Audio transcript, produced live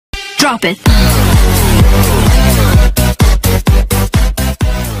Drop it.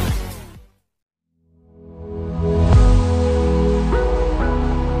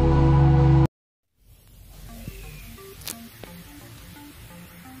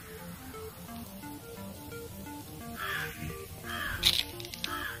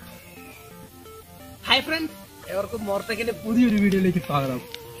 Hi friends, എവർക്കും മോർടെക്കിന്റെ പുതിയൊരു വീഡിയോയിലേക്ക് സ്വാഗതം.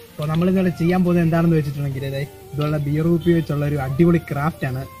 അപ്പോൾ നമ്മളിന്നലെ ചെയ്യാൻ പോകുന്നത് എന്താണെന്ന് വെച്ചിട്ടുണ്ടെങ്കിൽ ഇതുള്ള ബിയർ കുപ്പി വെച്ചുള്ള ഒരു അടിപൊളി ക്രാഫ്റ്റ്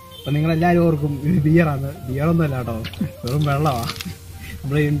ആണ്. അപ്പോൾ നിങ്ങളെല്ലാവരും ഓർക്കും ഇത് ബിയറാണ്. ബിയറൊന്നും അല്ല കേട്ടോ, വെറും വെള്ളമാണ്.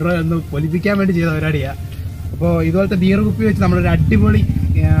 നമ്മൾ ഇൻട്രോ ഒന്ന് പൊലിപ്പിക്കാൻ വേണ്ടി ചെയ്ത പരിപാടിയാണ്. അപ്പോൾ ഇതുപോലത്തെ ബിയർ കുപ്പി വെച്ച് നമ്മളൊരു അടിപൊളി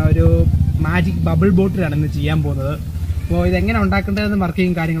ഒരു മാജിക് ബബിൾ ബോട്ടിലാണ് ഇന്ന് ചെയ്യാൻ പോകുന്നത്. അപ്പോൾ ഇതെങ്ങനെ ഉണ്ടാക്കേണ്ടതെന്ന്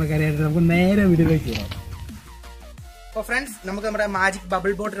വർക്കിങ് കാര്യങ്ങളൊക്കെ അറിയാനായിട്ട് നമുക്ക് നേരെ വീഡിയോയിലേക്ക് പോകാം. അപ്പോൾ ഫ്രണ്ട്സ്, നമുക്ക് നമ്മുടെ മാജിക്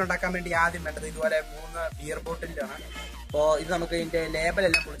ബബിൾ ബോട്ടിൽ ഉണ്ടാക്കാൻ വേണ്ടി ആദ്യം വേണ്ടത് ഇതുപോലെ 3 ബിയർ ബോട്ടിലാണ്. അപ്പോൾ ഇത് നമുക്ക് ഇതിൻ്റെ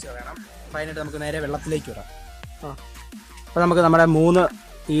ലേബലെല്ലാം പൊളിച്ച് കളയണം. അപ്പോൾ അതിനായിട്ട് നമുക്ക് നേരെ വെള്ളത്തിലേക്ക് ഇടാം. അപ്പോൾ നമുക്ക് നമ്മുടെ 3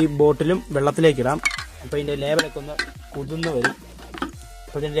 ഈ ബോട്ടിലും വെള്ളത്തിലേക്ക് ഇടാം. അപ്പോൾ ഇതിൻ്റെ ലേബലൊക്കെ ഒന്ന് കുതിർന്ന് വരും.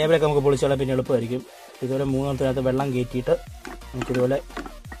 അപ്പോൾ ഇതിൻ്റെ ലേബലൊക്കെ നമുക്ക് പൊളിച്ച് കളയാൻ പിന്നെ എളുപ്പമായിരിക്കും. ഇതുപോലെ 3 വെള്ളം കയറ്റിയിട്ട് നമുക്കിതുപോലെ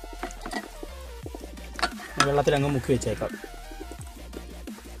വെള്ളത്തിലങ്ങ് മുക്കി വെച്ചേക്കാം.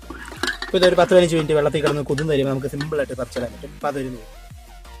 ഇപ്പോൾ ഇതൊരു 10-15 മിനിറ്റ് വെള്ളത്തിൽ കിടന്ന് കുതിർന്ന് തരുമ്പോൾ നമുക്ക് സിമ്പിളായിട്ട് പറിച്ചിടാൻ പറ്റും. അപ്പോൾ അതൊരു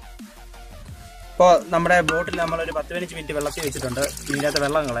ഇപ്പോൾ നമ്മുടെ ബോട്ടിൽ നമ്മളൊരു 10-15 മിനിറ്റ് വെള്ളത്തിൽ വെച്ചിട്ടുണ്ട്. ഇതിനകത്ത്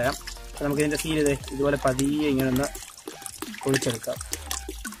വെള്ളം കളയാം. അപ്പോൾ നമുക്ക് ഇതിൻ്റെ സീൽ ഇതുപോലെ പതിയെ ഇങ്ങനെ ഒന്ന് പൊളിച്ചെടുക്കാം.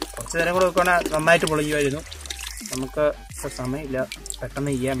 കുറച്ച് നേരം കൂടെ വെക്കുകയാണെങ്കിൽ നന്നായിട്ട് പൊളിക്കുമായിരുന്നു. നമുക്ക് ഇപ്പോൾ സമയമില്ല,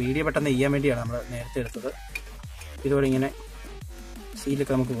 പെട്ടെന്ന് ചെയ്യാം, വീഡിയോ പെട്ടെന്ന് ചെയ്യാൻ വേണ്ടിയാണ് നമ്മൾ നേരത്തെ എടുത്തത്. ഇതുപോലെ ഇങ്ങനെ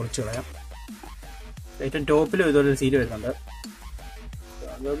സീലൊക്കെ നമുക്ക് പൊളിച്ച് കളയാം. ഏറ്റവും ടോപ്പിലും ഇതുപോലെ സീൽ വരുന്നുണ്ട്.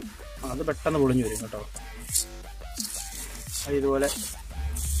 അത് പെട്ടെന്ന് പൊളിഞ്ഞു വരും കേട്ടോ. അത് ഇതുപോലെ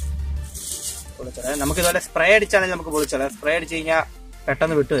പൊളിച്ചളയാം. നമുക്കിതുപോലെ സ്പ്രേ അടിച്ചാണെങ്കിൽ നമുക്ക് പൊളിച്ചളയാം. സ്പ്രേ അടിച്ച് കഴിഞ്ഞാൽ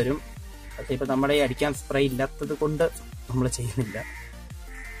പെട്ടെന്ന് വിട്ടു വരും. പക്ഷേ ഇപ്പം നമ്മുടെ ഈ അടിക്കാൻ സ്പ്രേ ഇല്ലാത്തത് കൊണ്ട് നമ്മൾ ചെയ്യുന്നില്ല.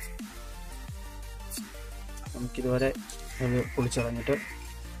 നമുക്കിതുപോലെ പൊളിച്ചളഞ്ഞിട്ട്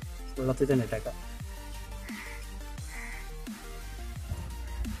വെള്ളത്തിൽ തന്നെ ഇട്ടേക്കാം.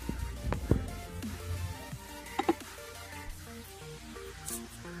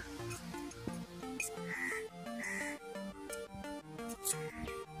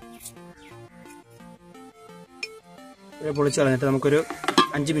 പൊളിച്ച് കളഞ്ഞിട്ട് നമുക്കൊരു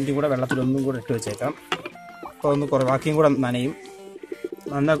 5 മിനിറ്റും കൂടെ വെള്ളത്തിൽ ഒന്നും കൂടെ ഇട്ട് വെച്ചേക്കാം. അപ്പോൾ ഒന്ന് ബാക്കിയും കൂടെ നനയും.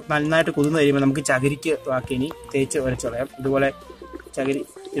 നന്നായിട്ട് കുതിർന്ന് കഴിയുമ്പോൾ നമുക്ക് ചകിരിക്ക് ബാക്കിനി തേച്ച് ഉരച്ച് കളയാം. ഇതുപോലെ ചകിരി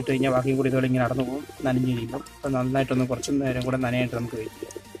ഇട്ട് കഴിഞ്ഞാൽ ബാക്കിയും കൂടി ഇതുപോലെ ഇങ്ങനെ നടന്നു പോകും നനഞ്ഞ് കഴിയുമ്പം. അപ്പോൾ നന്നായിട്ടൊന്ന് കുറച്ച് നേരം കൂടെ നനയായിട്ട് നമുക്ക് കഴിക്കാം.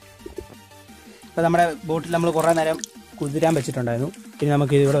 അപ്പോൾ നമ്മുടെ ബോട്ടിൽ നമ്മൾ കുറേ നേരം കുതിരാൻ വെച്ചിട്ടുണ്ടായിരുന്നു. ഇനി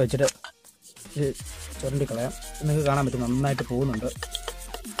നമുക്ക് ഇതിവിടെ വെച്ചിട്ട് ചുരണ്ടി കളയാം. നിങ്ങൾക്ക് കാണാൻ പറ്റും നന്നായിട്ട് പോകുന്നുണ്ട്.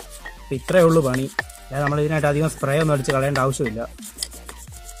 അപ്പോൾ ഇത്രയേ ഉള്ളൂ പണി. നമ്മൾ ഇതിനായിട്ട് അധികം സ്പ്രേ ഒന്നും അടിച്ച് കളയേണ്ട ആവശ്യമില്ല.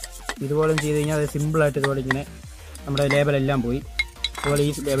 ഇതുപോലെ ചെയ്ത് കഴിഞ്ഞാൽ അത് സിമ്പിളായിട്ട് ഇതുപോലെ ഇങ്ങനെ നമ്മുടെ ലേബലെല്ലാം പോയി. അതുപോലെ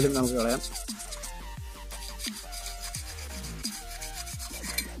ഈ ലേബലും നമുക്ക് കളയാം.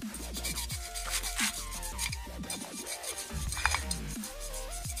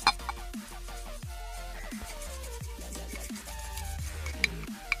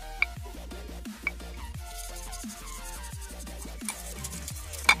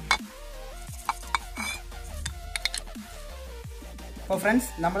 അപ്പോൾ ഫ്രണ്ട്സ്,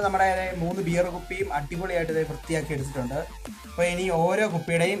 നമ്മൾ നമ്മുടെ 3 ബിയർ കുപ്പിയും അടിപൊളിയായിട്ട് വൃത്തിയാക്കി എടുത്തിട്ടുണ്ട്. അപ്പോൾ ഇനി ഓരോ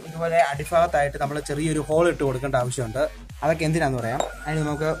കുപ്പിയുടെയും ഇതുപോലെ അടിഭാഗത്തായിട്ട് നമ്മൾ ചെറിയൊരു ഹോൾ ഇട്ട് കൊടുക്കേണ്ട ആവശ്യമുണ്ട്. അതൊക്കെ എന്തിനാന്ന് പറയാം. അതിന്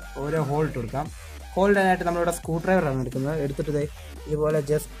നമുക്ക് ഓരോ ഹോൾ ഇട്ട് കൊടുക്കാം. ഹോളിനായിട്ട് നമ്മളിവിടെ സ്ക്രൂ ഡ്രൈവറാണ് എടുക്കുന്നത്. എടുത്തിട്ട് ഇതുപോലെ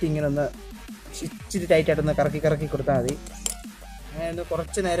ജസ്റ്റ് ഇങ്ങനെ ഒന്ന് ഇച്ചിരി ടൈറ്റായിട്ടൊന്ന് കറക്കി കൊടുത്താൽ മതി. അങ്ങനെ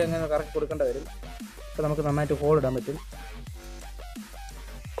കുറച്ച് നേരം ഇങ്ങനെ കറക്കി കൊടുക്കേണ്ടി വരും. അപ്പോൾ നമുക്ക് നന്നായിട്ട് ഹോൾ ഇടാൻ പറ്റും.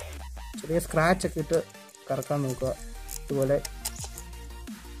 ചെറിയ സ്ക്രാച്ചൊക്കെ ഇട്ട് കറക്കാൻ നോക്കുക. ഇതുപോലെ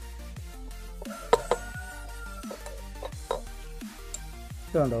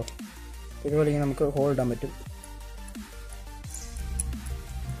ഇതുണ്ടോ, ഇതുപോലെ ഇങ്ങനെ നമുക്ക് ഹോൾ ഇടാൻ പറ്റും.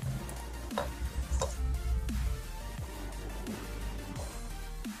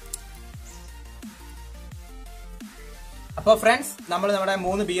 അപ്പോൾ ഫ്രണ്ട്സ്, നമ്മൾ നമ്മുടെ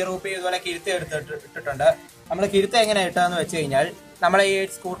 3 ബിയർ കുപ്പി ഇതുപോലെ കിരുത്ത ഇട്ടിട്ടുണ്ട്. നമ്മൾ കിരുത്ത എങ്ങനെ ഇട്ടതെന്ന് വെച്ച് കഴിഞ്ഞാൽ നമ്മൾ ഈ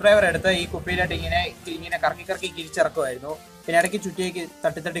സ്ക്രൂ ഡ്രൈവർ എടുത്ത് ഈ കുപ്പിയിലായിട്ട് ഇങ്ങനെ കറക്കി കിരിച്ചിറക്കുമായിരുന്നു. പിന്നെ ഇടയ്ക്ക് ചുറ്റിയേക്ക്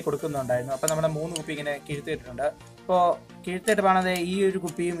തട്ടി കൊടുക്കുന്നുണ്ടായിരുന്നു. അപ്പോൾ നമ്മുടെ 3 കുപ്പി ഇങ്ങനെ കിരുത്തിയിട്ടുണ്ട്. അപ്പോൾ കിരുത്തിയിട്ട് കാണാതെ ഈ ഒരു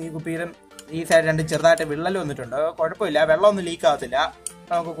കുപ്പിയും ഈ കുപ്പിയിലും ഈ സൈഡ് 2 ചെറുതായിട്ട് വിള്ളൽ വന്നിട്ടുണ്ട്. കുഴപ്പമില്ല, വെള്ളമൊന്നും ലീക്ക് ആകത്തില്ല.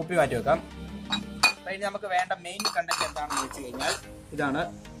 അപ്പോൾ നമുക്ക് കുപ്പി മാറ്റി വെക്കാം. അപ്പോൾ ഇനി നമുക്ക് വേണ്ട മെയിൻ കണ്ടന്റ് എന്താണെന്ന് വെച്ച് കഴിഞ്ഞാൽ ഇതാണ്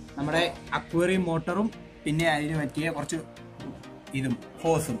നമ്മുടെ അക്വേറിയം മോട്ടറും പിന്നെ അതിന് പറ്റിയ കുറച്ച് ഇതും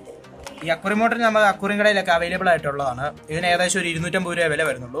ഹോസും. ഈ അക്വേറിയം മോട്ടറിന് നമ്മൾ അക്വേറിയം കടയിലൊക്കെ അവൈലബിൾ ആയിട്ടുള്ളതാണ്. ഇതിന് ഏകദേശം ഒരു 250 രൂപ വില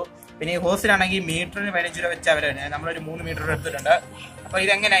വരുന്നുള്ളൂ. പിന്നെ ഈ ഹോസിലാണെങ്കിൽ മീറ്ററിന് 15 രൂപ വെച്ച വില തന്നെ. നമ്മളൊരു 3 മീറ്റർ എടുത്തിട്ടുണ്ട്. അപ്പോൾ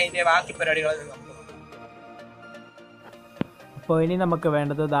ഇതെങ്ങനെ അതിൻ്റെ ബാക്കി പരിപാടികൾ അപ്പോൾ ഇനി നമുക്ക്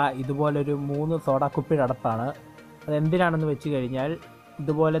വേണ്ടത് ഇതുപോലൊരു 3 സോഡ കുപ്പിയുടെ അടപ്പാണ്. അതെന്തിനാണെന്ന് വെച്ച് കഴിഞ്ഞാൽ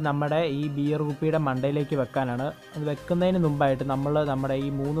ഇതുപോലെ നമ്മുടെ ഈ ബിയർ കുപ്പിയുടെ മണ്ടയിലേക്ക് വെക്കാനാണ്. അത് വെക്കുന്നതിന് മുമ്പായിട്ട് നമ്മൾ നമ്മുടെ ഈ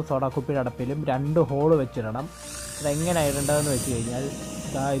 3 സോഡ കുപ്പിയുടെ അടപ്പിലും 2 ഹോള് വെച്ചിടണം. അതെങ്ങനെ ഇടേണ്ടതെന്ന് വെച്ച് കഴിഞ്ഞാൽ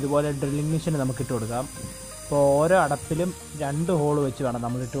ഇതുപോലെ ഡ്രില്ലിംഗ് മെഷീൻ നമുക്ക് ഇട്ട് കൊടുക്കാം. അപ്പോൾ ഓരോ അടപ്പിലും 2 ഹോള് വെച്ച് വേണം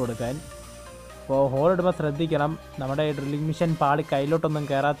നമ്മൾ ഇട്ട് കൊടുക്കാൻ. അപ്പോൾ ഹോൾ ഇടുമ്പോൾ ശ്രദ്ധിക്കണം, നമ്മുടെ ഡ്രില്ലിംഗ് മെഷീൻ പാളി കയ്യിലോട്ടൊന്നും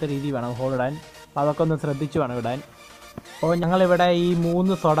കയറാത്ത രീതി വേണം ഹോൾ ഇടാൻ. അപ്പോൾ അതൊക്കെ ഒന്ന് ശ്രദ്ധിച്ച് വേണം ഇടാൻ. അപ്പോൾ ഞങ്ങളിവിടെ ഈ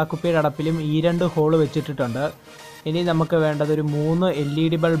 3 സോഡ കുപ്പിയുടെ അടപ്പിലും ഈ 2 ഹോള് വെച്ചിട്ടിട്ടുണ്ട്. ഇനി നമുക്ക് വേണ്ടത് ഒരു 3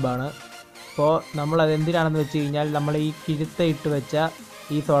 LED ബൾബാണ്. അപ്പോൾ നമ്മളതെന്തിനാണെന്ന് വെച്ച് കഴിഞ്ഞാൽ നമ്മൾ ഈ കിഴുത്തയിട്ട് വെച്ച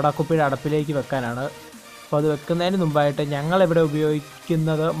ഈ സോഡ കുപ്പിയുടെ അടപ്പിലേക്ക് വെക്കാനാണ്. അപ്പോൾ അത് വെക്കുന്നതിന് മുമ്പായിട്ട് ഞങ്ങളിവിടെ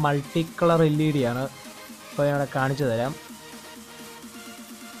ഉപയോഗിക്കുന്നത് മൾട്ടി കളർ LED ആണ്. അപ്പോൾ ഞാൻ കാണിച്ചു തരാം.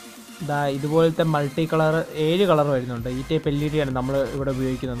 ഇതുപോലത്തെ മൾട്ടി കളർ 7 കളർ വരുന്നുണ്ട്. ഈ ടൈപ്പ് LED ആണ് നമ്മൾ ഇവിടെ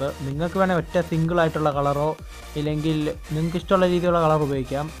ഉപയോഗിക്കുന്നത്. നിങ്ങൾക്ക് വേണേൽ ഒറ്റ സിംഗിളായിട്ടുള്ള കളറോ ഇല്ലെങ്കിൽ നിങ്ങൾക്ക് ഇഷ്ടമുള്ള രീതിയിലുള്ള കളർ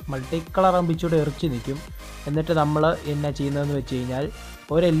ഉപയോഗിക്കാം. മൾട്ടി കളർ ആകുമ്പോൾ എറിച്ച് നിൽക്കും. എന്നിട്ട് നമ്മൾ എന്നാ ചെയ്യുന്നതെന്ന് വെച്ച് കഴിഞ്ഞാൽ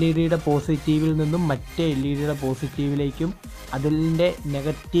ഒരു LED പോസിറ്റീവിൽ നിന്നും മറ്റേ LED പോസിറ്റീവിലേക്കും അതിൻ്റെ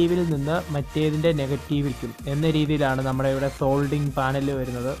നെഗറ്റീവിൽ നിന്ന് മറ്റേതിൻ്റെ നെഗറ്റീവിലേക്കും എന്ന രീതിയിലാണ് നമ്മുടെ ഇവിടെ സോൾഡിങ് പാനൽ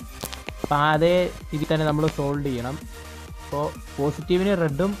വരുന്നത്. അപ്പോൾ അതേ ഇതിൽ തന്നെ നമ്മൾ സോൾഡ് ചെയ്യണം. അപ്പോൾ പോസിറ്റീവിന്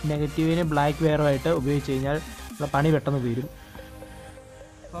റെഡും നെഗറ്റീവിന് ബ്ലാക്ക് വെയറുമായിട്ട് ഉപയോഗിച്ച് കഴിഞ്ഞാൽ പണി പെട്ടെന്ന് തീരും.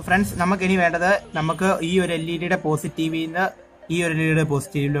 അപ്പോൾ ഫ്രണ്ട്സ്, നമുക്കിനി വേണ്ടത് നമുക്ക് ഈ ഒരു LED പോസിറ്റീവിൽ നിന്ന് ഈ ഒരു LED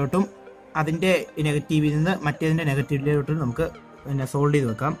പോസിറ്റീവിലോട്ടും അതിൻ്റെ നെഗറ്റീവിൽ നിന്ന് മറ്റേതിൻ്റെ നെഗറ്റീവിലോട്ടും നമുക്ക് സോൾഡ് ചെയ്ത്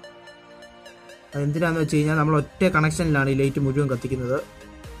വെക്കാം. അതെന്തിനാണെന്ന് വെച്ച് കഴിഞ്ഞാൽ നമ്മൾ ഒറ്റ കണക്ഷനിലാണ് ഈ ലൈറ്റ് മുഴുവൻ കത്തിക്കുന്നത്.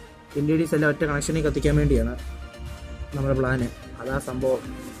 LEDs എല്ലാം ഒറ്റ കണക്ഷനിൽ കത്തിക്കാൻ വേണ്ടിയാണ് നമ്മുടെ പ്ലാന്. അതാ സംഭവം.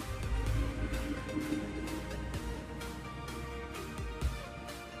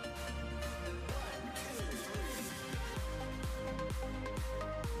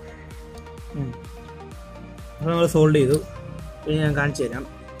 അപ്പോൾ നമ്മൾ സോൾവ് ചെയ്തു. ഇനി ഞാൻ കാണിച്ചു തരാം.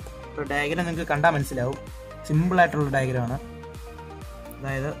 ഇപ്പോൾ ഡയഗ്രാം നിങ്ങൾക്ക് കണ്ടാൽ മനസ്സിലാവും. സിമ്പിളായിട്ടുള്ള ഡയഗ്രാമാണ്.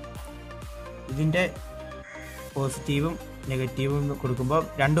 അതായത് ഇതിൻ്റെ പോസിറ്റീവും നെഗറ്റീവും കൊടുക്കുമ്പോൾ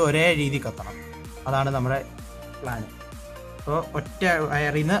രണ്ടും ഒരേ രീതി കത്തണം. അതാണ് നമ്മുടെ പ്ലാൻ. അപ്പോൾ ഒറ്റ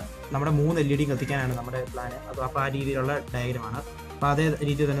വയറിൽ നിന്ന് നമ്മുടെ 3 LED കത്തിക്കാനാണ് നമ്മുടെ പ്ലാന്. അപ്പോൾ ആ രീതിയിലുള്ള ഡയഗ്രാമാണ്. അപ്പോൾ അതേ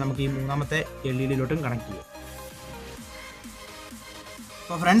രീതിയിൽ തന്നെ നമുക്ക് ഈ 3ാമത്തെ LED കണക്ട് ചെയ്യാം.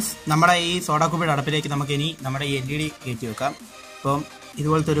 അപ്പോൾ ഫ്രണ്ട്സ്, നമ്മുടെ ഈ സോഡ കുപ്പിയുടെ അടപ്പിലേക്ക് നമുക്ക് ഇനി നമ്മുടെ ഈ LED കയറ്റി വെക്കാം. അപ്പം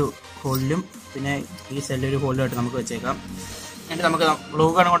ഇതുപോലത്തെ ഒരു ഹോളിലും പിന്നെ ഈ സെല്ലൊരു ഹോളിലുമായിട്ട് നമുക്ക് വെച്ചേക്കാം. എന്നിട്ട് നമുക്ക് ഗ്ലൂ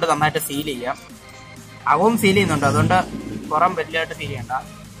ഗൺ കൊണ്ട് നന്നായിട്ട് സീൽ ചെയ്യാം. അകവും സീൽ ചെയ്യുന്നുണ്ട്, അതുകൊണ്ട് പുറം വലിയതായിട്ട് സീൽ ചെയ്യണ്ട.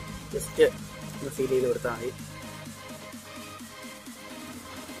 ജസ്റ്റ് സീൽ ചെയ്ത് കൊടുത്താൽ മതി.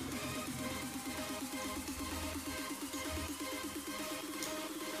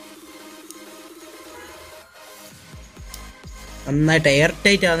 നന്നായിട്ട് എയർ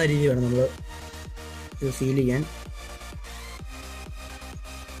ടൈറ്റ് ആവുന്ന രീതി വേണം നമ്മൾ ഇത് സീൽ ചെയ്യാൻ.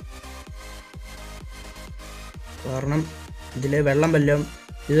 കാരണം ഇതിൽ വെള്ളം വല്ലതും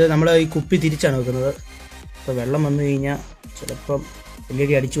ഇത് നമ്മൾ ഈ കുപ്പി തിരിച്ചാണ് വെക്കുന്നത്. അപ്പോൾ വെള്ളം വന്നു കഴിഞ്ഞാൽ ചിലപ്പം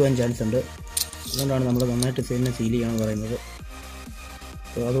LED അടിച്ചു പോകാൻ ചാൻസ് ഉണ്ട്. അതുകൊണ്ടാണ് നമ്മൾ നന്നായിട്ട് സീൽ ചെയ്യണമെന്ന് പറയുന്നത്.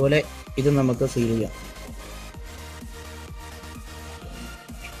 അപ്പോൾ അതുപോലെ ഇത് നമുക്ക് സീൽ ചെയ്യാം.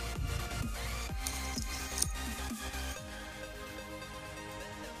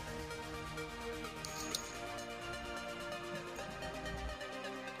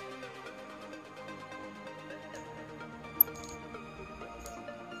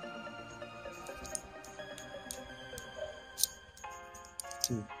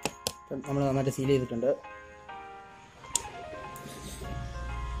 നമ്മൾ നന്നായിട്ട് സീൽ ചെയ്തിട്ടുണ്ട്.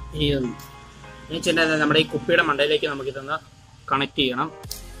 ഇനി ചെയ്യേണ്ടത് നമ്മുടെ ഈ കുപ്പിയുടെ മണ്ടയിലേക്ക് നമുക്കിതൊന്ന് കണക്ട് ചെയ്യണം.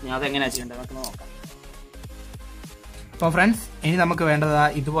 ഇനി അതെങ്ങനെയാണ് ചെയ്യേണ്ടത് നമുക്ക് നോക്കാം. അപ്പോൾ ഫ്രണ്ട്സ്, ഇനി നമുക്ക് വേണ്ടത്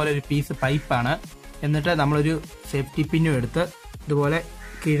ഇതുപോലൊരു പീസ് പൈപ്പാണ്. എന്നിട്ട് നമ്മളൊരു സേഫ്റ്റി പിന്നും എടുത്ത് ഇതുപോലെ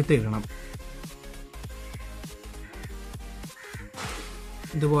കിഴുത്തിടണം.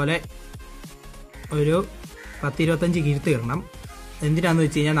 ഇതുപോലെ ഒരു 10-25 കിഴുത്തിടണം. എന്തിനാന്ന്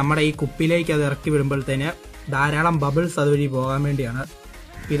വെച്ച് കഴിഞ്ഞാൽ നമ്മുടെ ഈ കുപ്പിയിലേക്ക് അത് ഇറക്കി വിടുമ്പോഴത്തേന് ധാരാളം ബബിൾസ് അതുവഴി പോകാൻ വേണ്ടിയാണ്.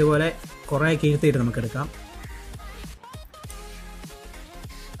 ഇതുപോലെ കുറേ കിഴുത്തിയിട്ട് നമുക്ക് എടുക്കാം.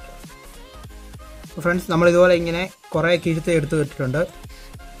 ഫ്രണ്ട്സ്, നമ്മളിതുപോലെ ഇങ്ങനെ കുറേ കിഴുത്ത് എടുത്ത് ഇട്ടിട്ടുണ്ട്.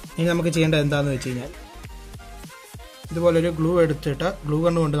 ഇനി നമുക്ക് ചെയ്യേണ്ടത് എന്താണെന്ന് വെച്ച് കഴിഞ്ഞാൽ ഇതുപോലൊരു ഗ്ലൂ എടുത്തിട്ട് ഗ്ലൂ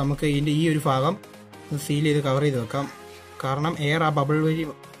കൊണ്ട് നമുക്ക് ഇതിൻ്റെ ഈ ഒരു ഭാഗം സീൽ ചെയ്ത് കവർ ചെയ്ത് വെക്കാം. കാരണം എയർ ആ ബബിൾ വഴി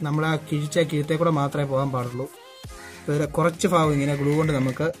നമ്മൾ ആ കിഴുത്തെ കൂടെ മാത്രമേ പോകാൻ പാടുള്ളൂ. അപ്പോൾ കുറച്ച് ഭാഗം ഇങ്ങനെ ഗ്ലൂ കൊണ്ട്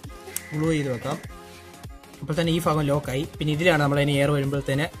നമുക്ക് ഗ്ലൂ ചെയ്ത് വെക്കാം. അപ്പോൾ തന്നെ ഈ ഭാഗം ലോക്കായി. പിന്നെ ഇതിലാണ് നമ്മളതിന് എയർ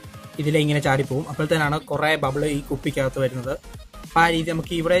വരുമ്പോഴത്തേന് ഇതിലിങ്ങനെ ചാടിപ്പോവും. അപ്പോഴത്തേനാണ് കുറേ ബബിൾ ഈ കുപ്പിക്കകത്ത് വരുന്നത്. അപ്പോൾ ആ രീതി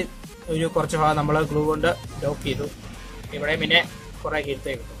നമുക്ക് ഇവിടെ ഒരു കുറച്ച് ഭാഗം നമ്മൾ ഗ്ലൂ കൊണ്ട് ലോക്ക് ചെയ്തു. ഇവിടെ പിന്നെ കുറേ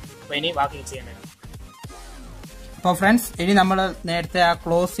കിഴുത്തേ കിട്ടും. അപ്പോൾ ഇനി ബാക്കി ചെയ്യേണ്ടത് അപ്പോൾ ഫ്രണ്ട്സ്, ഇനി നമ്മൾ നേരത്തെ ആ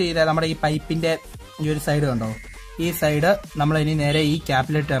ക്ലോസ് ചെയ്ത നമ്മുടെ ഈ പൈപ്പിന്റെ ഈ ഒരു സൈഡ് കണ്ടോ, ഈ സൈഡ് നമ്മൾ ഇനി നേരെ ഈ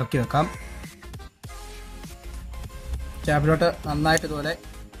ക്യാപ്പിലോട്ട് ഇറക്കി വെക്കാം. ക്യാപ്പിലോട്ട് നന്നായിട്ട് ഇതുപോലെ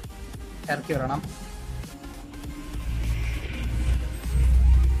ഇറക്കി വിടണം.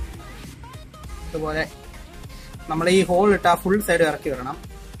 ഇതുപോലെ നമ്മൾ ഈ ഹോൾ ഇട്ട് ആ ഫുൾ സൈഡ് ഇറക്കി വിടണം.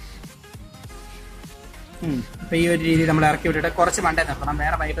 അപ്പൊ ഈ ഒരു രീതിയിൽ നമ്മൾ ഇറക്കി വിട്ടിട്ട് കുറച്ച് മണ്ടേ നിർത്തണം.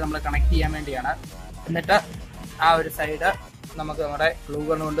 വേറെ പൈപ്പ് നമ്മൾ കണക്ട് ചെയ്യാൻ വേണ്ടിയാണ്. എന്നിട്ട് ആ ഒരു സൈഡ് നമുക്ക് നമ്മുടെ ഗ്ലൂ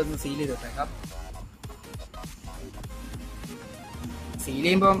ഗൺ കൊണ്ട് ഒന്ന് സീൽ ചെയ്ത് വിട്ടേക്കാം. സീൽ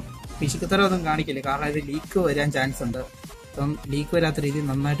ചെയ്യുമ്പം പിശുക്കത്തരമൊന്നും കാണിക്കില്ല, കാരണം ഇത് ലീക്ക് വരാൻ ചാൻസ് ഉണ്ട്. അപ്പം ലീക്ക് വരാത്ത രീതിയിൽ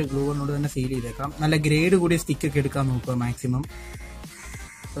നന്നായിട്ട് ഗ്ലൂ ഗൺ കൊണ്ട് തന്നെ സീൽ ചെയ്തേക്കാം. നല്ല ഗ്രേഡ് കൂടിയ സ്റ്റിക്കൊക്കെ എടുക്കാൻ നോക്കുക മാക്സിമം.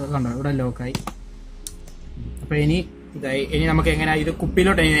 കണ്ടോ, ഇവിടെ ലോക്കായി. അപ്പൊ ഇനി നമുക്ക് എങ്ങനെ ഇത്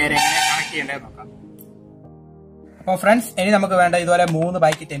കുപ്പിയിലോട്ട് നേരെ എങ്ങനെ കണക്ട് ചെയ്യേണ്ടത് നോക്കാം. അപ്പോൾ ഫ്രണ്ട്സ്, ഇനി നമുക്ക് വേണ്ട ഇതുപോലെ 3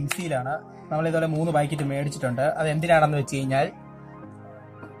 പാക്കറ്റ് എംസിയിലാണ്. നമ്മൾ ഇതുപോലെ 3 പാക്കറ്റ് മേടിച്ചിട്ടുണ്ട്. അത് എന്തിനാണെന്ന് വെച്ച് കഴിഞ്ഞാൽ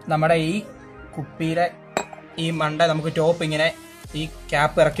നമ്മുടെ ഈ കുപ്പിയിലെ ഈ മണ്ട നമുക്ക് ടോപ്പ് ഇങ്ങനെ ഈ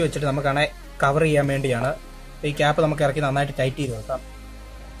ക്യാപ്പ് ഇറക്കി വെച്ചിട്ട് നമുക്കാണെ കവർ ചെയ്യാൻ വേണ്ടിയാണ്. ഈ ക്യാപ്പ് നമുക്ക് ഇറക്കി നന്നായിട്ട് ടൈറ്റ് ചെയ്ത് വെക്കാം.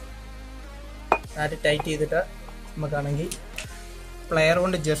 നന്നായിട്ട് ടൈറ്റ് ചെയ്തിട്ട് നമുക്കാണെങ്കിൽ പ്ലെയർ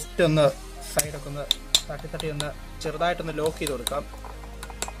കൊണ്ട് ജസ്റ്റ് ഒന്ന് സൈഡൊക്കെ ഒന്ന് തട്ടി ഒന്ന് ചെറുതായിട്ടൊന്ന് ലോക്ക് ചെയ്ത് കൊടുക്കാം.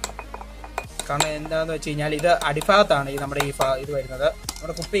 കാരണം എന്താണെന്ന് വെച്ച് കഴിഞ്ഞാൽ ഇത് അടിഭാഗത്താണ് ഈ നമ്മുടെ ഈ ഇത് വരുന്നത്.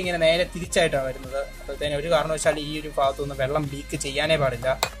 നമ്മുടെ കുപ്പി ഇങ്ങനെ നേരെ തിരിച്ചായിട്ടാണ് വരുന്നത്. അപ്പോഴത്തേനും ഒരു കാരണവശാൽ ഈ ഒരു ഭാഗത്തുനിന്ന് വെള്ളം ലീക്ക് ചെയ്യാനേ പാടില്ല.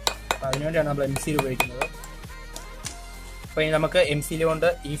 അപ്പം അതിനുവേണ്ടിയാണ് നമ്മൾ എംസിയിൽ ഉപയോഗിക്കുന്നത്. അപ്പോൾ ഇനി നമുക്ക് എംസിയിൽ കൊണ്ട്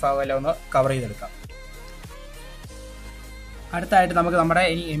ഈ ഭാഗമെല്ലാം ഒന്ന് കവർ ചെയ്തെടുക്കാം. അടുത്തായിട്ട് നമുക്ക് നമ്മുടെ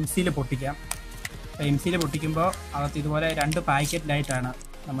ഇനി എംസിയിൽ പൊട്ടിക്കാം. അപ്പോൾ എംസിയിൽ പൊട്ടിക്കുമ്പോൾ അകത്ത് ഇതുപോലെ 2 പാക്കറ്റിലായിട്ടാണ്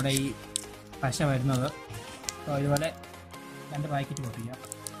നമ്മുടെ ഈ പശ വരുന്നത്. അപ്പോൾ ഇതുപോലെ 2 പാക്കറ്റ് പൊട്ടിക്കാം.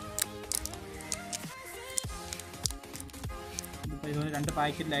 ഇപ്പോൾ ഇതുപോലെ 2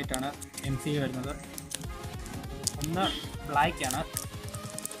 പാക്കറ്റിലായിട്ടാണ് എംസിയിൽ വരുന്നത്. ഒന്ന് ബ്ലാക്കാണ്,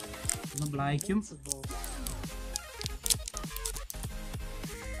 ഒന്ന് ബ്ലാക്കും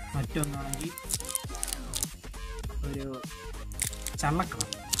മറ്റൊന്നാണെങ്കിൽ ഒരു ചള്ള കളർ.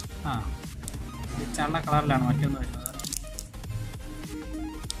 ചള്ള കളറിലാണ് മറ്റൊന്ന് വരുന്നത്.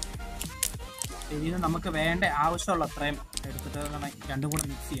 ഇതിന് നമുക്ക് വേണ്ട ആവശ്യമുള്ള അത്രയും എടുത്തിട്ട് രണ്ടും കൂടെ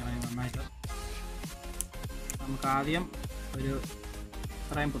മിക്സ് ചെയ്യണം നന്നായിട്ട്. നമുക്ക് ആദ്യം ഒരു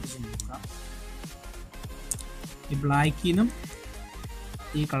ഇത്രയും പൊട്ടിച്ച് നോക്കാം. ഈ ബ്ലാക്കിൽ നിന്നും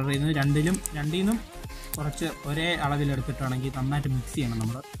ഈ കളറിൽ നിന്ന് രണ്ടിൽ നിന്നും കുറച്ച് ഒരേ അളവിലെടുത്തിട്ടാണെങ്കിൽ നന്നായിട്ട് മിക്സ് ചെയ്യണം.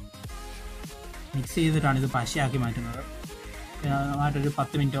 നമ്മൾ മിക്സ് ചെയ്തിട്ടാണ് ഇത് പശയാക്കി മാറ്റുന്നത്. നന്നായിട്ടൊരു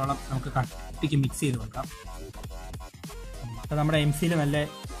 10 മിനിറ്റോളം നമുക്ക് കട്ടിക്ക് മിക്സ് ചെയ്ത് വെക്കാം. അപ്പോൾ നമ്മുടെ എംസിയിൽ നല്ല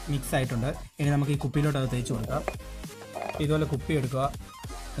മിക്സ് ആയിട്ടുണ്ട്. ഇനി നമുക്ക് ഈ കുപ്പിയിലോട്ട് അത് തേച്ച് കൊടുക്കാം. ഇതുപോലെ കുപ്പി എടുക്കുക,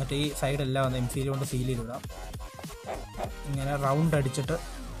 എന്നിട്ട് ഈ സൈഡെല്ലാം ഒന്ന് എംസിയിൽ കൊണ്ട് സീൽ ചെയ്ത് വിടാം. ഇങ്ങനെ റൗണ്ട് അടിച്ചിട്ട്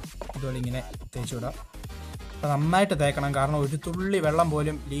ഇതുപോലെ ഇങ്ങനെ തേച്ച് വിടാം. അപ്പോൾ നന്നായിട്ട് തേക്കണം, കാരണം ഒരു തുള്ളി വെള്ളം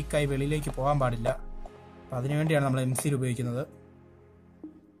പോലും ലീക്കായി വെളിയിലേക്ക് പോകാൻ പാടില്ല. അപ്പോൾ അതിനുവേണ്ടിയാണ് നമ്മൾ എംസിയിൽ ഉപയോഗിക്കുന്നത്.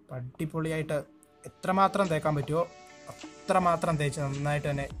 അടിപൊളിയായിട്ട് എത്രമാത്രം തേക്കാൻ പറ്റുമോ അത്രമാത്രം തേച്ച് നന്നായിട്ട്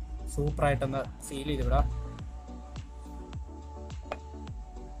തന്നെ സൂപ്പറായിട്ടൊന്ന് സീൽ ചെയ്ത് വിടാം.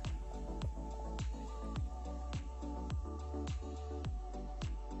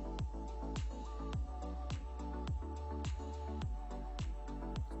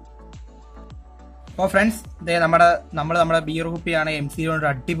 അപ്പോൾ ഫ്രണ്ട്സ്, ഇതേ നമ്മുടെ ബിയർ കുപ്പിയാണ് എംസി കൊണ്ട്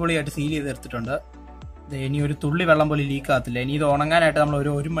അടിപൊളിയായിട്ട് സീൽ ചെയ്ത് എടുത്തിട്ടുണ്ട്. ഇനി ഒരു തുള്ളി വെള്ളം പോലും ലീക്ക് ആകത്തില്ല. ഇനി ഇത് ഉണങ്ങാനായിട്ട് നമ്മൾ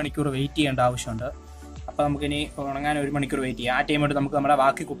ഒരു മണിക്കൂർ വെയിറ്റ് ചെയ്യേണ്ട ആവശ്യമുണ്ട്. അപ്പോൾ നമുക്കിനി ഉണങ്ങാൻ 1 മണിക്കൂർ വെയിറ്റ് ചെയ്യാം. ആ ടൈമായിട്ട് നമുക്ക് നമ്മുടെ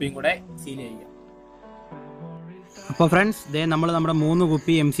ബാക്കി കുപ്പിയും കൂടെ സീൽ ചെയ്യാം. അപ്പോൾ ഫ്രണ്ട്സ്, നമ്മുടെ 3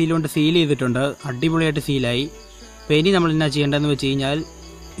 കുപ്പി എംസിയിൽ കൊണ്ട് സീൽ ചെയ്തിട്ടുണ്ട്. അടിപൊളിയായിട്ട് സീലായി. അപ്പോൾ ഇനി നമ്മൾ എന്നാ ചെയ്യേണ്ടതെന്ന് വെച്ച് കഴിഞ്ഞാൽ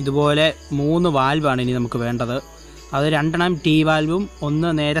ഇതുപോലെ 3 വാൽവാണ് ഇനി നമുക്ക് വേണ്ടത്. അത് 2 ടി വാൽവും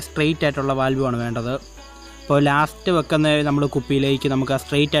 1 നേരെ സ്ട്രെയിറ്റ് ആയിട്ടുള്ള വാൽവുമാണ് വേണ്ടത്. അപ്പോൾ ലാസ്റ്റ് വെക്കുന്ന നമ്മൾ കുപ്പിയിലേക്ക് നമുക്ക് ആ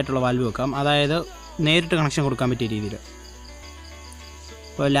സ്ട്രെയിറ്റ് ആയിട്ടുള്ള വാൽവ് വെക്കാം. അതായത് നേരിട്ട് കണക്ഷൻ കൊടുക്കാൻ പറ്റിയ രീതിയിൽ.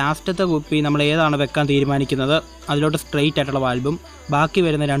 അപ്പോൾ ലാസ്റ്റത്തെ കുപ്പി നമ്മൾ ഏതാണ് വെക്കാൻ തീരുമാനിക്കുന്നത് അതിലോട്ട് സ്ട്രെയിറ്റ് ആയിട്ടുള്ള വാൽവും ബാക്കി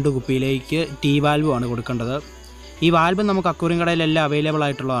വരുന്ന 2 കുപ്പിയിലേക്ക് ടി വാൽവുമാണ് കൊടുക്കേണ്ടത്. ഈ വാൽവ് നമുക്ക് അക്വേറിയം കടയിലെല്ലാം അവൈലബിൾ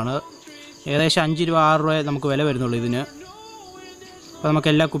ആയിട്ടുള്ളതാണ്. ഏകദേശം 5 രൂപ 6 രൂപ നമുക്ക് വില വരുന്നുള്ളൂ ഇതിന്. അപ്പോൾ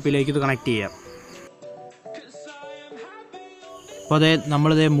നമുക്ക് എല്ലാ കുപ്പിയിലേക്കും ഇത് കണക്ട് ചെയ്യാം. അപ്പോൾ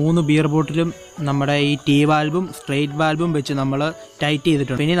നമ്മളിത് 3 ബിയർ ബോട്ടിലും നമ്മുടെ ഈ ടി വാൽവും സ്ട്രെയിറ്റ് വാൽവും വെച്ച് നമ്മൾ ടൈറ്റ്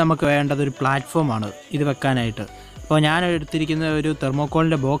ചെയ്തിട്ടുണ്ട്. ഇനി നമുക്ക് വേണ്ടത് ഒരു പ്ലാറ്റ്ഫോമാണ് ഇത് വെക്കാനായിട്ട്. അപ്പോൾ ഞാൻ എടുത്തിരിക്കുന്ന ഒരു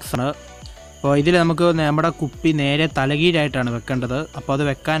തെർമോക്കോളിൻ്റെ ബോക്സാണ്. അപ്പോൾ ഇതിൽ നമുക്ക് നമ്മുടെ കുപ്പി നേരെ തലകീഴായിട്ടാണ് വെക്കേണ്ടത്. അപ്പോൾ അത്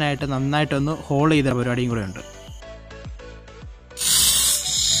വെക്കാനായിട്ട് നന്നായിട്ടൊന്ന് ഹോൾ ചെയ്ത പരിപാടിയും കൂടെ ഉണ്ട്.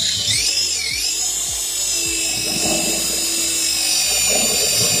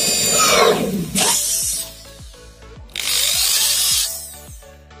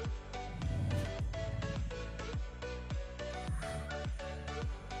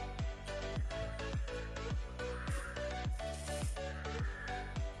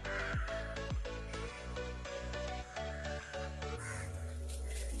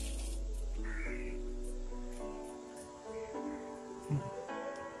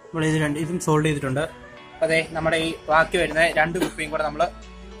 നമ്മൾ ഇതും സോൾഡ് ചെയ്തിട്ടുണ്ട്. അതെ, നമ്മുടെ ഈ ബാക്കി വരുന്ന 2 കുപ്പിയും കൂടെ നമ്മൾ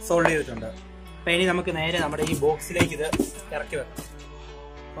സോൾഡ് ചെയ്തിട്ടുണ്ട്. അപ്പോൾ ഇനി നമുക്ക് നേരെ നമ്മുടെ ഈ ബോക്സിലേക്ക് ഇത് ഇറക്കി വെക്കാം.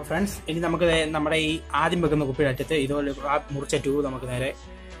 അപ്പോൾ ഫ്രണ്ട്സ്, ഇനി നമുക്ക് നമ്മുടെ ഈ ആദ്യം വെക്കുന്ന കുപ്പിയുടെ അറ്റത്ത് ഇതുപോലെ ആ മുറിച്ച ട്യൂബ് നമുക്ക് നേരെ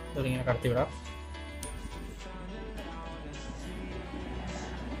ഇങ്ങനെ കടത്തിവിടാം.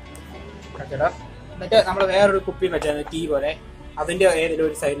 എന്നിട്ട് നമ്മൾ വേറൊരു കുപ്പി വെച്ചാൽ ടീ പോലെ അതിന്റെ ഏതെങ്കിലും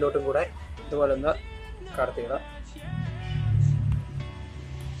ഒരു സൈഡിലോട്ടും കൂടെ ഇതുപോലെ ഒന്ന് കടത്തിവിടാം.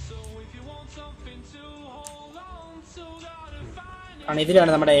 കാരണം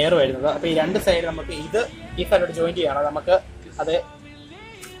ഇതിലാണ് നമ്മുടെ എയർ വരുന്നത്. അപ്പൊ ഈ 2 സൈഡ് നമുക്ക് ഈ സൈഡോട്ട് ജോയിന്റ് ചെയ്യണം. നമുക്ക് അത്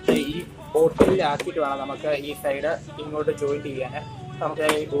ഈ ബോട്ടിലിൽ ആക്കിയിട്ട് വേണം നമുക്ക് ഈ സൈഡ് ഇങ്ങോട്ട് ജോയിന്റ് ചെയ്യാൻ. നമുക്ക്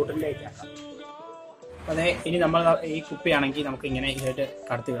ഈ ബോട്ടിലേക്ക് ആക്കാം. അതെ, ഇനി നമ്മൾ ഈ കുപ്പിയാണെങ്കിൽ നമുക്ക് ഇങ്ങനെ ഇതായിട്ട്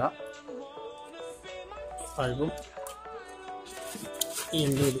കടത്തി വിടാം. ബൾബും ഈ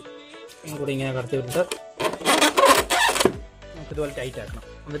എൻഡും കൂടി ഇങ്ങനെ കടത്തി വിട്ടിട്ട് നമുക്കിതുപോലെ ടൈറ്റ് ആക്കണം.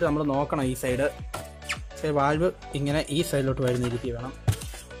 എന്നിട്ട് നമ്മൾ നോക്കണം ഈ സൈഡ് വാൽവ് ഇങ്ങനെ ഈ സൈഡിലോട്ട് വരുന്ന രീതി വേണം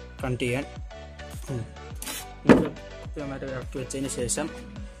കണക്ട് ചെയ്യാൻ. നന്നായിട്ട് ഇറക്കി വെച്ചതിന് ശേഷം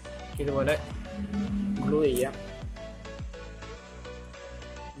ഇതുപോലെ ഗ്ലൂ ചെയ്യാം.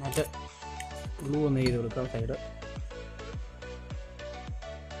 എന്നിട്ട് ഗ്ലൂ ഒന്ന് ചെയ്ത് കൊടുക്കാം സൈഡ്.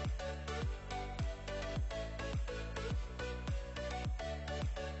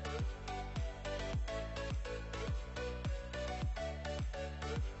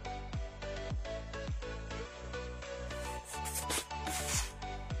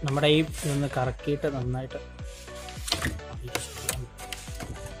 നമ്മുടെ ഈ ഇതൊന്ന് കറക്കിയിട്ട് നന്നായിട്ട്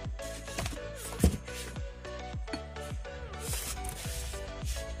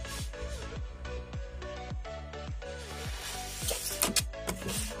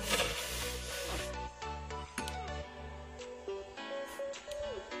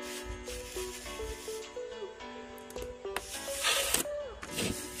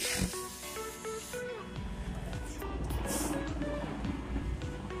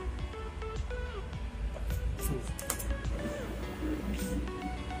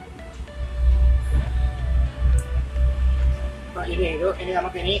ഇത് ചെയ്തു. ഇനി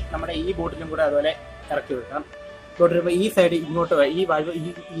നമുക്കിനി നമ്മുടെ ഈ ബോട്ടിലും കൂടെ അതുപോലെ ഇറക്കി വെക്കാം. ബോട്ടിൽ ഈ സൈഡ് ഇങ്ങോട്ട് ഈ വാൽവ്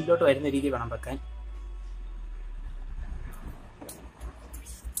ഇതിലോട്ട് വരുന്ന രീതി വേണം വെക്കാൻ.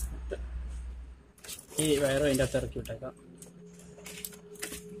 ഈ വയറും അതിൻ്റെ അകത്ത് ഇറക്കി വിട്ടേക്കാം.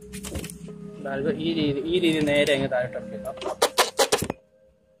 വാൽവ് ഈ രീതി നേരെ അങ്ങ് താഴോട്ട് ഇറക്കി വെക്കാം.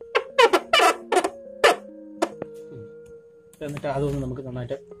 എന്നിട്ട് അതൊന്ന് നമുക്ക്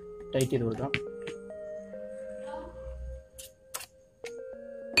നന്നായിട്ട് ടൈറ്റ് ചെയ്ത് കൊടുക്കാം.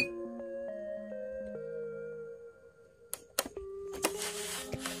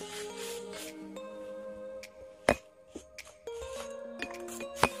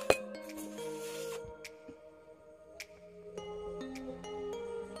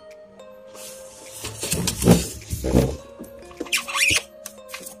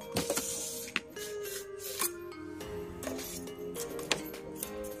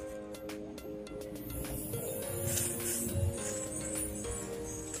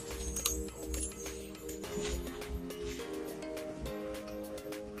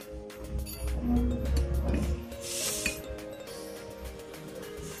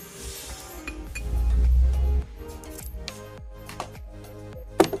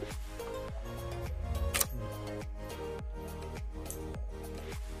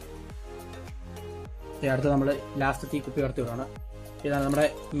 അടുത്ത് നമ്മൾ ലാസ്റ്റ് കുപ്പി കടത്തി വിടാണ്. ഇതാണ് നമ്മുടെ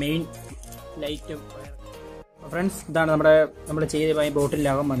മെയിൻ ലൈറ്റ് വയർ. ഫ്രണ്ട്സ്, ഇതാണ് നമ്മൾ ചെയ്ത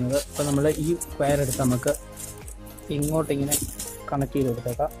ബോട്ടിലാകാൻ വന്നത്. അപ്പോൾ നമ്മൾ ഈ വയർ എടുത്ത് നമുക്ക് ഇങ്ങോട്ടിങ്ങനെ കണക്ട് ചെയ്ത്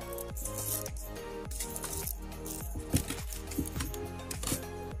കൊടുത്തേക്കാം.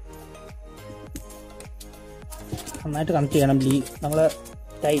 നന്നായിട്ട് കണക്ട് ചെയ്യണം. നമ്മൾ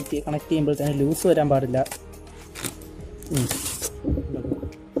ടൈറ്റ് കണക്ട് ചെയ്യുമ്പോൾ തന്നെ ലൂസ് വരാൻ പാടില്ല.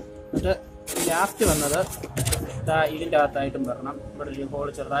 എന്നിട്ട് ലാസ്റ്റ് വന്നത് ഇതിൻ്റെ അകത്തായിട്ടും വരണം. ഇവിടെ ഒരു ഹോൾ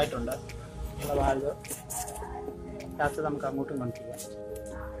ചെറുതായിട്ടുണ്ട്. ഉള്ള വാൽവ് ലാസ്റ്റ് നമുക്ക് അങ്ങോട്ടും കണക്ട് ചെയ്യാം.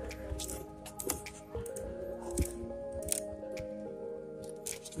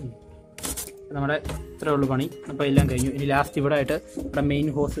 നമ്മുടെ ഇത്രേ ഉള്ളൂ പണി. അപ്പോൾ എല്ലാം കഴിഞ്ഞു. ഇനി ലാസ്റ്റ് ഇവിടെ ആയിട്ട് ഇവിടെ മെയിൻ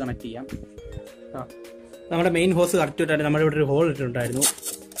ഹോസ് കണക്ട് ചെയ്യാം. നമ്മുടെ മെയിൻ ഹോസ് കറക്റ്റ് ഇട്ടായിട്ട് നമ്മളിവിടെ ഒരു ഹോൾ ഇട്ടിട്ടുണ്ടായിരുന്നു.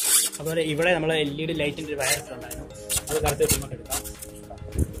 അതുപോലെ ഇവിടെ നമ്മൾ LED ലൈറ്റിൻ്റെ ഒരു വയർ ഇട്ടിട്ടുണ്ടായിരുന്നു. അത് കറക്റ്റ് നമുക്ക് എടുക്കാം.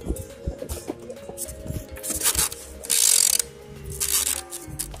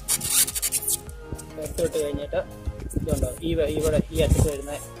 ഇട്ട് കഴിഞ്ഞിട്ട് ഇതുണ്ടോ ഇവിടെ ഈ അറ്റത്ത്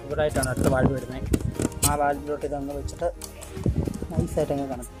വരുന്നത് ഇവിടെ ആയിട്ടാണ് അടുത്ത വാൽവ് വരുന്നത്. ആ വാൽവിലോട്ട് ഇതങ്ങ് വെച്ചിട്ട് നൈസായിട്ട് അങ്ങ്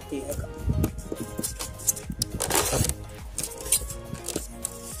കണക്ട് ചെയ്തേക്കാം.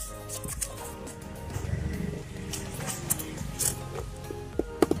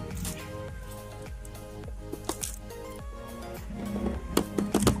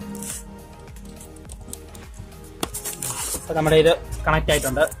 അപ്പോൾ നമ്മുടെ ഇത് കണക്റ്റ്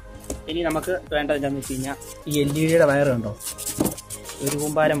ആയിട്ടുണ്ട്. ഇനി നമുക്ക് വേണ്ടത് എന്താണെന്ന് വെച്ച് കഴിഞ്ഞാൽ ഈ LED വയർ കണ്ടോ, ഒരു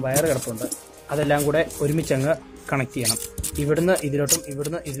കൂമ്പാരം വയർ കിടപ്പുണ്ട്. അതെല്ലാം കൂടെ ഒരുമിച്ചങ്ങ് കണക്ട് ചെയ്യണം. ഇവിടുന്ന്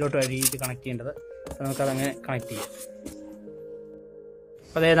ഇതിലോട്ടും ആയിരിക്കും കണക്ട് ചെയ്യേണ്ടത്. നമുക്കതങ്ങനെ കണക്ട് ചെയ്യാം.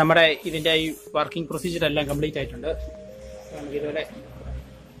 അപ്പോൾ അതായത് നമ്മുടെ ഇതിൻ്റെ ഈ വർക്കിംഗ് പ്രൊസീജിയർ എല്ലാം കംപ്ലീറ്റ് ആയിട്ടുണ്ട്. നമുക്ക് ഇതുപോലെ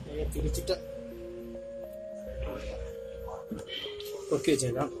തിരിച്ചിട്ട് പൊക്കി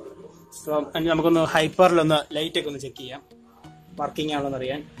വെച്ചേക്കാം. അപ്പോൾ നമുക്കൊന്ന് ഹൈപ്പറിലൊന്ന് ലൈറ്റൊക്കെ ഒന്ന് ചെക്ക് ചെയ്യാം, വർക്കിംഗ് ആണോ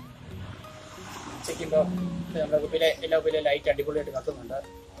എന്നറിയാൻ. ചെക്ക് ചെയ്യുമ്പോൾ നമ്മുടെ കുപ്പിയിലെ എല്ലാ കുപ്പിയിലെ ലൈറ്റ് അടിപൊളിയായിട്ട് കത്തുന്നുണ്ട്.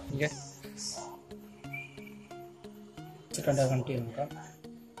 ഓക്കെ, കണക്ട് ചെയ്ത് നോക്കാം.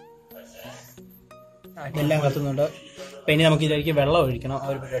 എല്ലാം കത്തുന്നുണ്ട്. അപ്പം ഇനി നമുക്ക് ഇതിലേക്ക് വെള്ളം ഒഴിക്കണം, ആ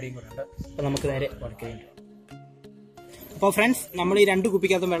ഒരു പരിപാടിയും കൂടെ ഉണ്ട്. അപ്പോൾ നമുക്ക് നേരെ വർക്കുകയുണ്ട്. അപ്പോൾ ഫ്രണ്ട്സ്, നമ്മൾ ഈ 2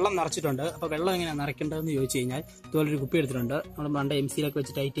 കുപ്പിക്കകത്ത് വെള്ളം നിറച്ചിട്ടുണ്ട്. അപ്പോൾ വെള്ളം എങ്ങനെയാണ് നിറയ്ക്കേണ്ടതെന്ന് ചോദിച്ചു കഴിഞ്ഞാൽ ഇതുപോലൊരു കുപ്പി എടുത്തിട്ടുണ്ട്. നമ്മൾ മണ്ട MC-യിലൊക്കെ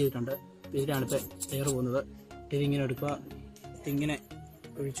വെച്ച് ടൈറ്റ് ചെയ്തിട്ടുണ്ട്. ഇതിലാണ് ഇപ്പോൾ എയർ പോകുന്നത്. ഇതിങ്ങനെ എടുക്കുക, ഇതിങ്ങനെ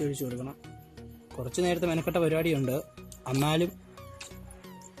ഒഴിച്ചൊഴിച്ച് കൊടുക്കണം. കുറച്ച് നേരത്തെ മെനക്കെട്ട പരിപാടിയുണ്ട്, എന്നാലും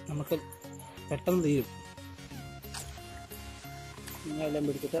നമുക്ക് പെട്ടെന്ന് തീരും. ഇങ്ങനെല്ലാം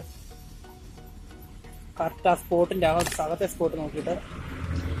പിടിച്ചിട്ട് കറക്റ്റ് ആ സ്പോട്ടിൻ്റെ അകത്തെ സ്പോട്ട് നോക്കിയിട്ട്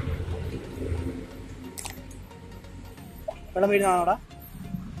വെള്ളം വീഴുന്നതാണോടാ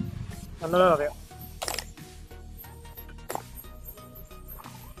നല്ലപോലെ അറിയാം.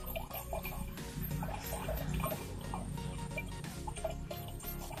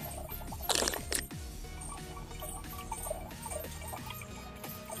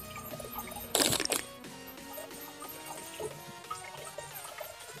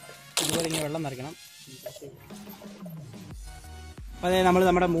 ഇതുപോലെ ഇങ്ങനെ വെള്ളം നിറയ്ക്കണം. അതെ, നമ്മൾ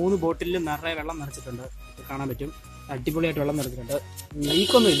നമ്മുടെ 3 ബോട്ടിലും നിറയെ വെള്ളം നിറച്ചിട്ടുണ്ട്. കാണാൻ പറ്റും, അടിപൊളിയായിട്ട് വെള്ളം നിറച്ചിട്ടുണ്ട്.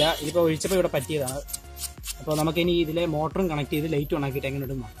 ലീക്കൊന്നുമില്ല, ഇതിപ്പോൾ ഒഴിച്ചപ്പോൾ ഇവിടെ പറ്റിയതാണ്. അപ്പോൾ നമുക്കിനി ഇതിലെ മോട്ടറും കണക്ട് ചെയ്ത് ലൈറ്റ് ഓൺ ആക്കിയിട്ട് എങ്ങനെ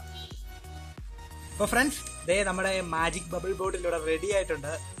ഇടും നോക്കാം. അപ്പോൾ ഫ്രണ്ട്സ്, ഇതേ നമ്മുടെ മാജിക് ബബിൾ ബോട്ടിൽ ഇവിടെ റെഡി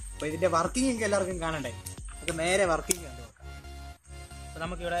ആയിട്ടുണ്ട്. അപ്പോൾ ഇതിൻ്റെ വർക്കിംഗ് എനിക്ക് എല്ലാവർക്കും കാണണ്ടേ, നമുക്ക് നേരെ വർക്കിംഗ് കണ്ടു നോക്കാം.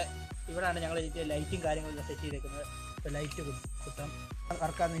 അപ്പോൾ ഇവിടെയാണ് ഞങ്ങൾ ഇതിൻ്റെ ലൈറ്റും കാര്യങ്ങളൊക്കെ സെറ്റ് ചെയ്തേക്കുന്നത്. ഇപ്പോൾ ലൈറ്റ് കുത്താം,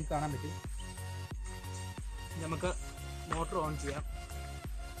 വർക്കാന്ന് നിങ്ങൾക്ക് കാണാൻ പറ്റും. നമുക്ക് മോട്ടർ ഓൺ ചെയ്യാം.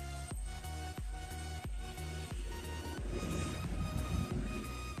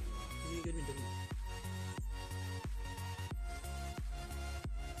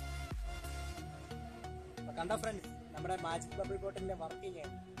 കണ്ട ഫ്രണ്ട്സ്, നമ്മുടെ മാജിക് ബബിൾ ബോട്ടിന്റെ വർക്കിംഗ്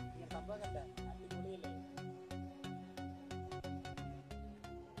സംഭവം കണ്ട അടിപൊളിയല്ലേ.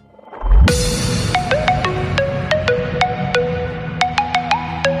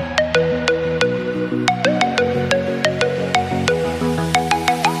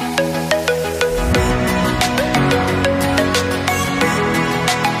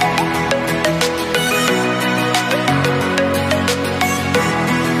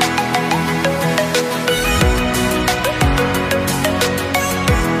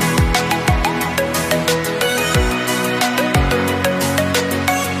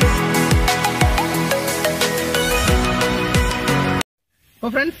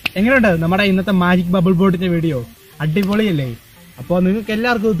 അപ്പോൾ ഫ്രണ്ട്സ്, എങ്ങനെയുണ്ട് നമ്മുടെ ഇന്നത്തെ മാജിക് ബബിൾ ബോട്ടിന്റെ വീഡിയോ? അടിപൊളിയല്ലേ? അപ്പോൾ നിങ്ങൾക്ക്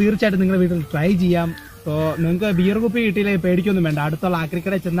എല്ലാവർക്കും തീർച്ചയായിട്ടും നിങ്ങളുടെ വീട്ടിൽ ട്രൈ ചെയ്യാം. അപ്പോൾ നിങ്ങൾക്ക് ബിയർ കുപ്പി കിട്ടിയില്ലേ പേടിക്കൊന്നും വേണ്ട. അടുത്തുള്ള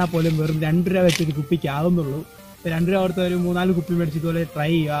ആക്രിക്കടയിൽ ചെന്നാൽ പോലും വെറും 2 രൂപ വെച്ച് ഒരു കുപ്പിക്ക് ആവുന്നുള്ളൂ. 2 രൂപ കൊടുത്ത് ഒരു 3-4 കുപ്പി മേടിച്ച് ഇതുപോലെ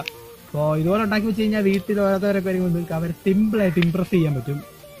ട്രൈ ചെയ്യുക. അപ്പോൾ ഇതുപോലെ ഉണ്ടാക്കി വെച്ച് കഴിഞ്ഞാൽ വീട്ടിൽ ഓരോരുത്തരൊക്കെ വരുമ്പോൾ നിങ്ങൾക്ക് അവരെ സിമ്പിളായിട്ട് ഇംപ്രസ് ചെയ്യാൻ പറ്റും.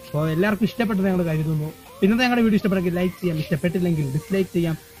 അപ്പോൾ എല്ലാവർക്കും ഇഷ്ടപ്പെട്ടെന്ന് ഞങ്ങൾ കരുതുന്നു. ഇന്നത്തെ ഞങ്ങളുടെ വീഡിയോ ഇഷ്ടപ്പെട്ടെങ്കിൽ ലൈക്ക് ചെയ്യാം, ഇഷ്ടപ്പെട്ടില്ലെങ്കിൽ ഡിസ്ലൈക്ക്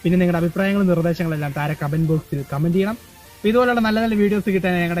ചെയ്യാം. പിന്നെ നിങ്ങളുടെ അഭിപ്രായങ്ങളും നിർദ്ദേശങ്ങളെല്ലാം താഴെ കമന്റ് ബോക്സിൽ കമന്റ് ചെയ്യണം. ഇതുപോലുള്ള നല്ല നല്ല വീഡിയോസ്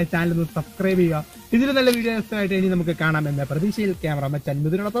കിട്ടാൻ ഞങ്ങളുടെ ചാനൽ ഒന്ന് സബ്സ്ക്രൈബ് ചെയ്യുക. ഇതിലും നല്ല വീഡിയോസ് ആയിട്ട് ഇനി നമുക്ക് കാണാമെന്ന പ്രതീക്ഷയിൽ ക്യാമറ മച്ചാൻ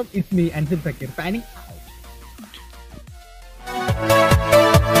ഇതിനോടൊപ്പം it's me Ansil Fakkir signing